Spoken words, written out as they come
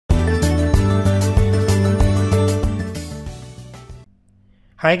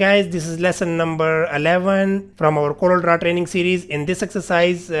Hi guys, this is lesson number 11 from our Corel Draw training series. In this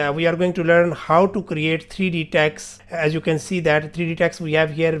exercise, we are going to learn how to create 3D text. As you can see that 3D text we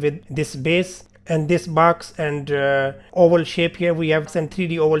have here with this base and this box and oval shape here. We have some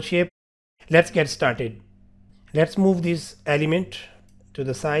 3D oval shape. Let's get started. Let's move this element to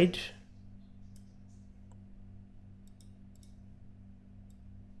the side.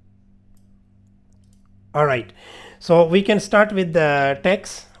 All right, so we can start with the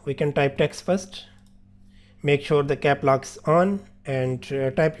text. We can type text first. Make sure the cap lock's on and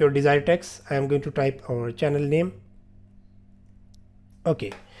type your desired text. I am going to type our channel name.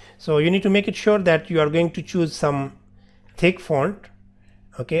 Okay, so you need to make it sure that you are going to choose some thick font.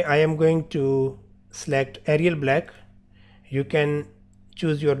 Okay, I am going to select Arial Black. You can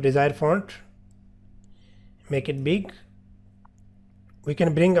choose your desired font, make it big. We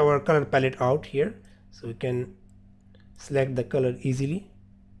can bring our color palette out here, so we can select the color easily.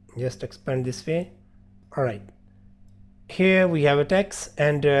 Just expand this way. All right, here we have a text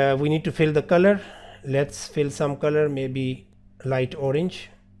and we need to fill the color. Let's fill some color, maybe light orange.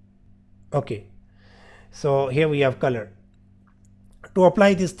 Okay, so here we have color. To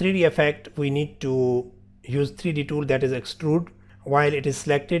apply this 3D effect, we need to use 3D tool, that is extrude. While it is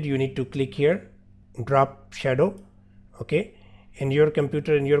selected, you need to click here, drop shadow. Okay, in your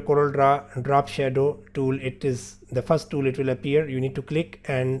computer, in your Corel Draw, drop shadow tool, it is the first tool it will appear. You need to click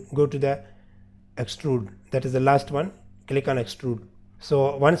and go to the extrude, that is the last one. Click on extrude.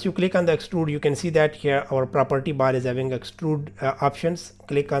 So once you click on the extrude, you can see that here our property bar is having extrude options.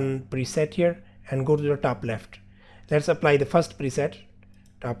 Click on preset here and go to the top left. Let's apply the first preset,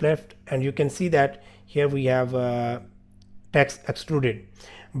 top left, and you can see that here we have text extruded.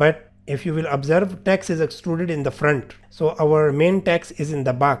 But if you will observe, text is extruded in the front, so our main text is in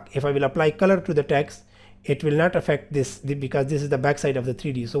the back. If I will apply color to the text, it will not affect this because this is the back side of the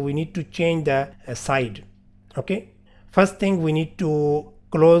 3D. So we need to change the side. Okay, first thing, we need to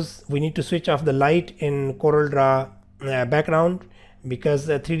switch off the light in Corel Draw background, because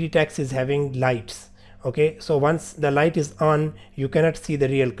the 3D text is having lights. Okay, so once the light is on, you cannot see the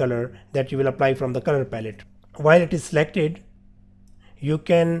real color that you will apply from the color palette. While it is selected, you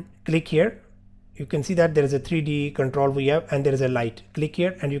can click here. You can see that there is a 3D control we have and there is a light. Click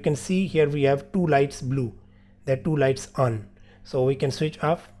here and you can see here we have two lights blue, there are two lights on, so we can switch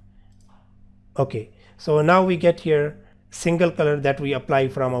off. Okay, so now we get here single color that we apply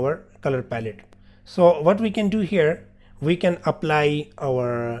from our color palette. So what we can do here, we can apply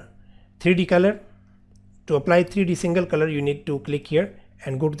our 3D color. To apply 3D single color, you need to click here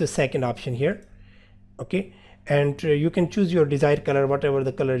and go to the second option here. Okay, and you can choose your desired color, whatever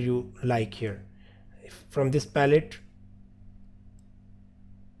the color you like here. From this palette,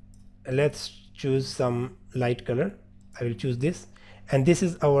 let's choose some light color. I will choose this, and this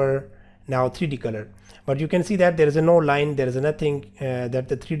is our now 3D color. But you can see that there is no line, there is nothing, that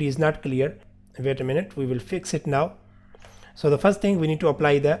the 3D is not clear. Wait a minute, we will fix it now. So the first thing, we need to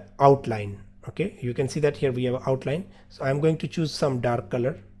apply the outline. Okay, you can see that here we have outline, so I'm going to choose some dark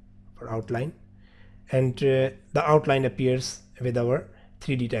color for outline, and the outline appears with our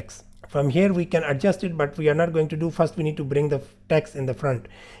 3D text. From here we can adjust it, but we are not going to do. First we need to bring the text in the front.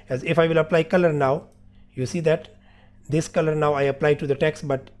 As if I will apply color now, you see that this color now I apply to the text,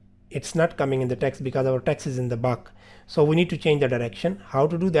 but it's not coming in the text because our text is in the back. So we need to change the direction. How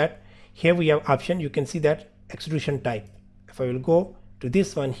to do that? Here we have option, you can see that extrusion type. If I will go to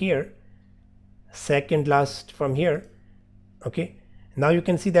this one here, second last from here. Okay, now you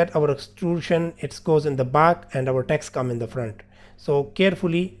can see that our extrusion, it goes in the back and our text come in the front. So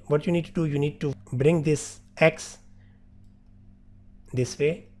carefully, what you need to do, you need to bring this X this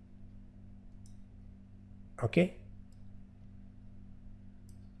way. Okay,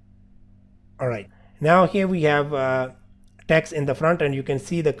 all right, now here we have text in the front, and you can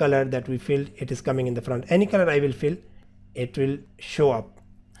see the color that we filled, it is coming in the front. Any color I will fill, it will show up.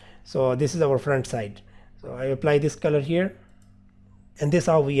 So this is our front side. So I apply this color here, and this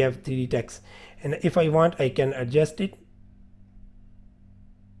how we have 3D text. And if I want, I can adjust it.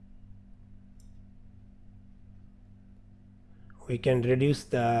 We can reduce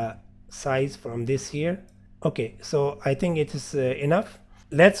the size from this here. Okay, so I think it is enough.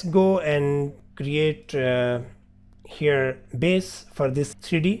 Let's go and create here base for this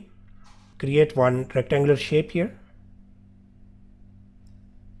 3D. Create one rectangular shape here.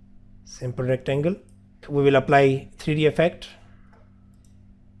 Simple rectangle. We will apply 3D effect.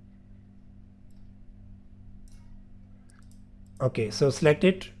 Okay, so select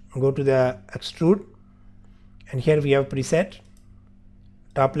it, go to the extrude, and here we have preset,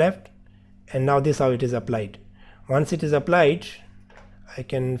 top left, and now this how it is applied. Once it is applied, I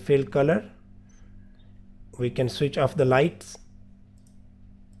can fill color. We can switch off the lights.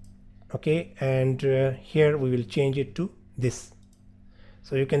 Okay, and here we will change it to this.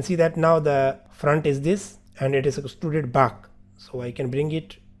 So you can see that now the front is this and it is extruded back. So I can bring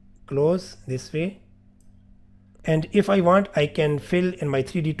it close this way, and if I want, I can fill in my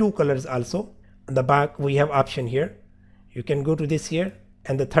 3D2 colors also. On the back we have option here. You can go to this here,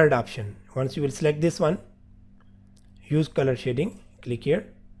 and the third option, once you will select this one, use color shading, click here,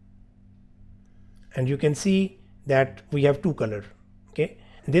 and you can see that we have two color. Okay,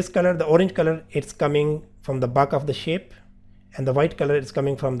 this color, the orange color, it's coming from the back of the shape, and the white color is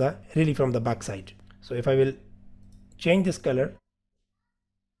coming from the from the back side. So if I will change this color,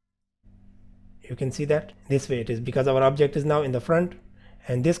 you can see that this way it is, because our object is now in the front,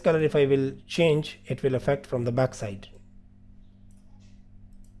 and this color, if I will change, it will affect from the back side.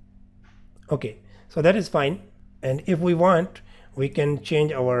 Okay, so that is fine. And if we want, we can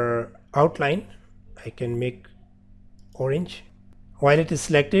change our outline. I can make orange. While it is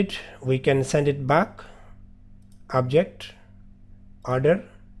selected, we can send it back, object, order,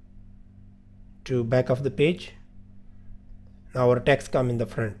 to back of the page. Now our text come in the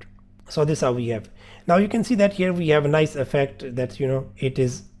front. So this is how we have. Now you can see that here we have a nice effect that, you know, it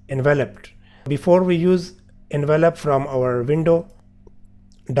is enveloped. Before we use envelope from our window,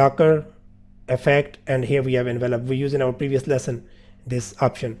 darker, effect, and here we have envelope. We use in our previous lesson this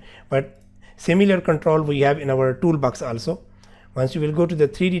option, but similar control we have in our toolbox also. Once you will go to the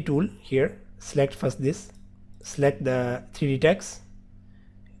 3D tool here, select first this, select the 3D text,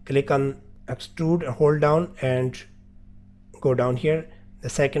 click on extrude, hold down and go down here. The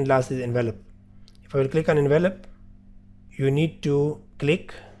second last is envelope. If I will click on envelope, you need to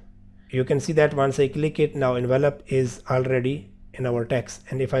click. You can see that once I click it, now envelope is already in our text,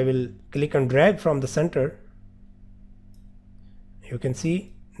 and if I will click and drag from the center, you can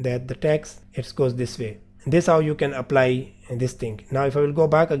see that the text, it goes this way. And this is how you can apply this thing. Now if I will go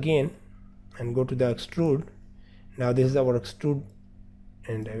back again and go to the extrude, now this is our extrude,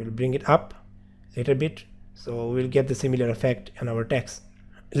 and I will bring it up a little bit, so we'll get the similar effect in our text.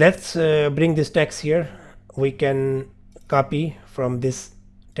 Let's bring this text here. We can copy from this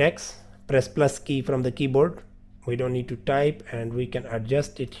text, press plus key from the keyboard. We don't need to type, and we can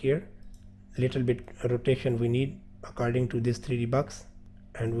adjust it here. Little bit rotation we need according to this 3D box,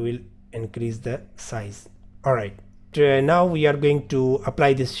 and we will increase the size. All right, now we are going to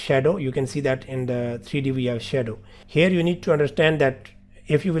apply this shadow. You can see that in the 3D we have shadow. Here you need to understand that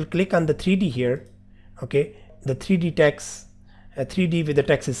if you will click on the 3D here, okay, the 3D text, 3D with the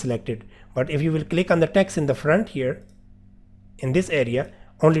text is selected, but if you will click on the text in the front here, in this area,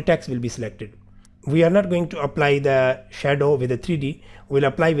 only text will be selected. We are not going to apply the shadow with the 3D, we'll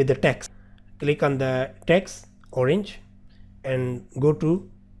apply with the text. Click on the text, orange, and go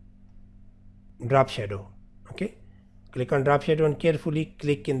to drop shadow. Okay, click on drop shadow and carefully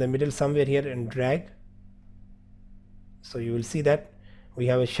click in the middle somewhere here and drag. So you will see that we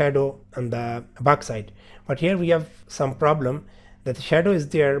have a shadow on the back side, but here we have some problem that the shadow is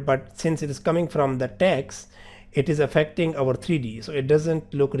there, but since it is coming from the text, it is affecting our 3D, so it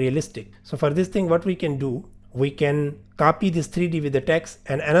doesn't look realistic. So for this thing, what we can do, we can copy this 3D with the text,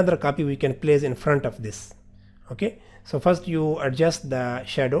 and another copy we can place in front of this. Okay, so first you adjust the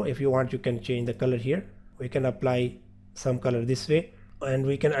shadow. If you want, you can change the color here. We can apply some color this way, and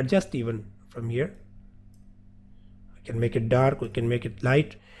we can adjust even from here. We can make it dark, we can make it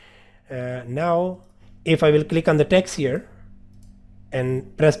light. Now if I will click on the text here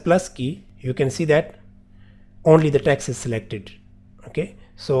and press plus key, you can see that only the text is selected. Okay,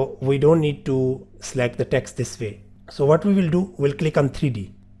 so we don't need to select the text this way. So what we will do, we'll click on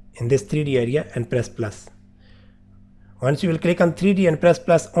 3D in this 3D area and press plus. Once you will click on 3D and press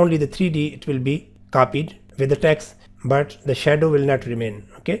plus, only the 3D it will be copied with the text, but the shadow will not remain.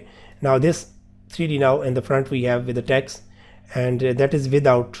 Okay, now this 3D now in the front we have with the text, and that is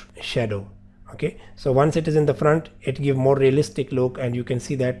without shadow. Okay, so once it is in the front, it gives more realistic look, and you can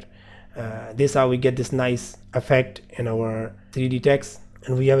see that this is how we get this nice effect in our 3D text,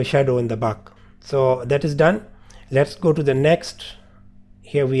 and we have a shadow in the back. So that is done. Let's go to the next.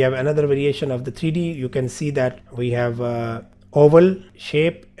 Here we have another variation of the 3D. You can see that we have oval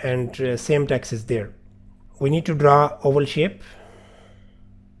shape, and same text is there. We need to draw oval shape.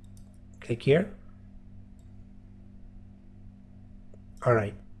 Click here. All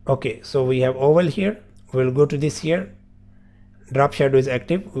right, okay, so we have oval here. We'll go to this here. Drop shadow is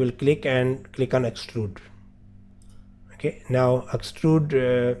active. We'll click and click on extrude. Okay, now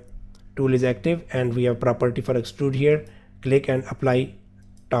extrude tool is active, and we have property for extrude here. Click and apply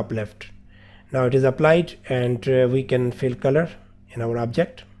top left. Now it is applied, and we can fill color in our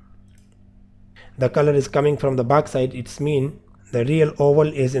object. The color is coming from the back side. It's mean the real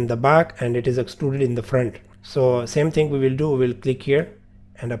oval is in the back and it is extruded in the front. So same thing we will do. We will click here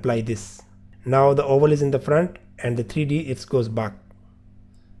and apply this. Now the oval is in the front and the 3D it goes back.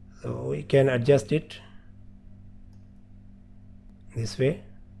 So we can adjust it this way.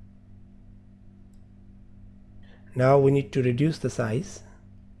 Now we need to reduce the size,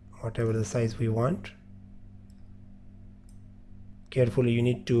 whatever the size we want. Carefully you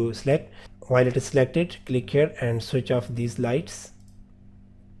need to select. While it is selected, click here and switch off these lights.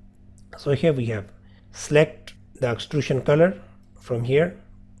 So here we have, select the extrusion color. From here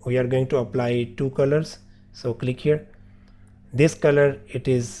we are going to apply two colors. So click here. This color, it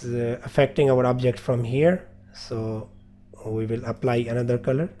is affecting our object from here, so we will apply another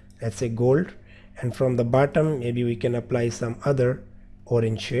color, let's say gold, and from the bottom maybe we can apply some other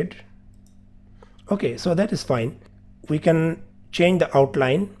orange shade. Okay, so that is fine. We can change the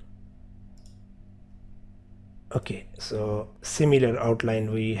outline. Okay, so similar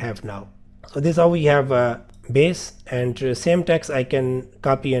outline we have now. So this is how we have a base, and same text I can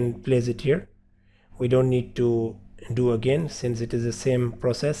copy and place it here. We don't need to do again since it is the same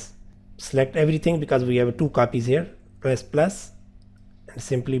process. Select everything because we have two copies here. Press plus and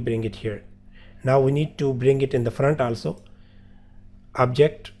simply bring it here. Now we need to bring it in the front also.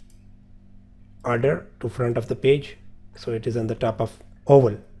 Object, order to front of the page, so it is on the top of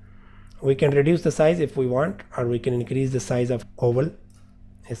oval. We can reduce the size if we want, or we can increase the size of oval.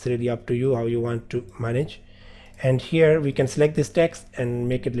 It's really up to you how you want to manage. And here we can select this text and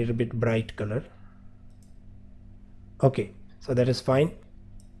make it a little bit bright color. Okay, so that is fine.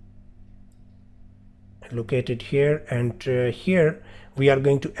 Locate it here, and here we are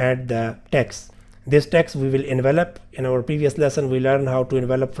going to add the text. This text we will envelop. In our previous lesson we learned how to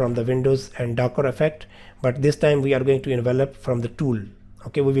envelop from the Windows and Docker effect, but this time we are going to envelop from the tool.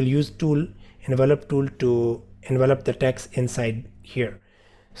 Okay, we will use tool, envelope tool, to envelop the text inside here.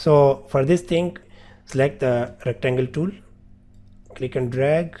 So for this thing, select the rectangle tool, click and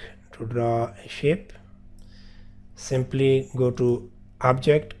drag to draw a shape. Simply go to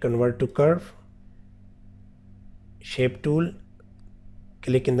object, convert to curve, shape tool,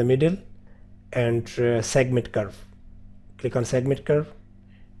 click in the middle, and segment curve. Click on segment curve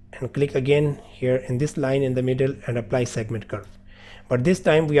and click again here in this line in the middle and apply segment curve. But this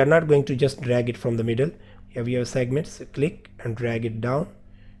time we are not going to just drag it from the middle. Here we have segments, so click and drag it down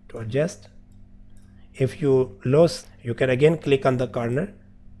to adjust. If you lose, you can again click on the corner,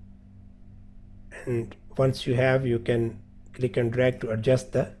 and once you have, you can click and drag to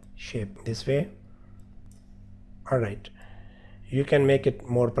adjust the shape this way. Alright, you can make it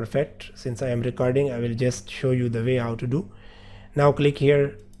more perfect. Since I am recording, I will just show you the way how to do. Now click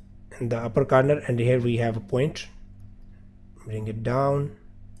here in the upper corner, and here we have a point. Bring it down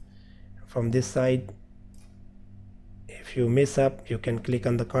from this side. If you mess up, you can click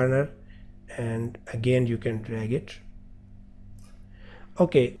on the corner and again you can drag it.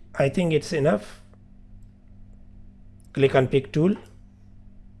 Okay, I think it's enough. Click on pick tool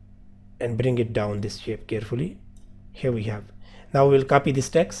and bring it down this shape carefully. Here we have. Now we will copy this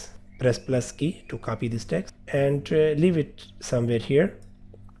text. Press plus key to copy this text and leave it somewhere here.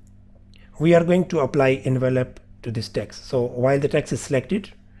 We are going to apply envelope to this text. So while the text is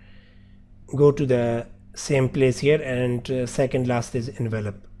selected, go to the same place here, and second last is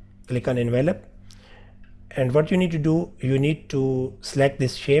envelope. Click on envelope, and what you need to do, you need to select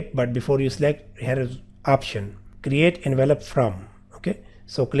this shape, but before you select, here is option, create envelope from. Okay,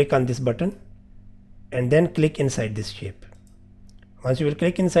 so click on this button and then click inside this shape. Once you will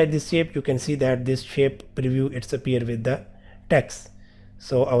click inside this shape, you can see that this shape preview, it's appear with the text.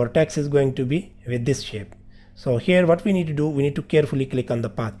 So our text is going to be with this shape. So here what we need to do, we need to carefully click on the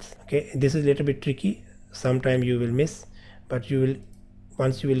path. Okay, this is a little bit tricky. Sometime you will miss, but you will,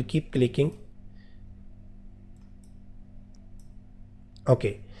 once you will keep clicking.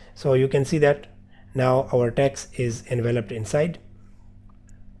 Okay, so you can see that now our text is enveloped inside,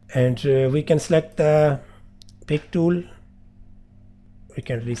 and we can select the pick tool. We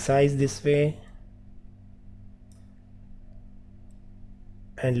can resize this way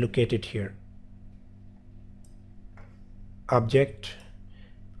and locate it here. Object,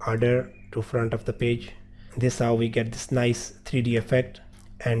 order to front of the page. This is how we get this nice 3D effect,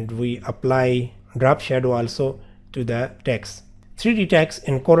 and we apply drop shadow also to the text. 3D text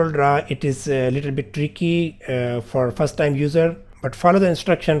in Corel Draw, it is a little bit tricky for first time user, but follow the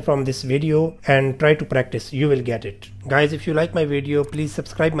instruction from this video and try to practice. You will get it. Guys, if you like my video, please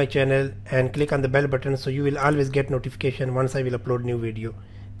subscribe my channel and click on the bell button so you will always get notification once I will upload new video.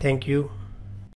 Thank you.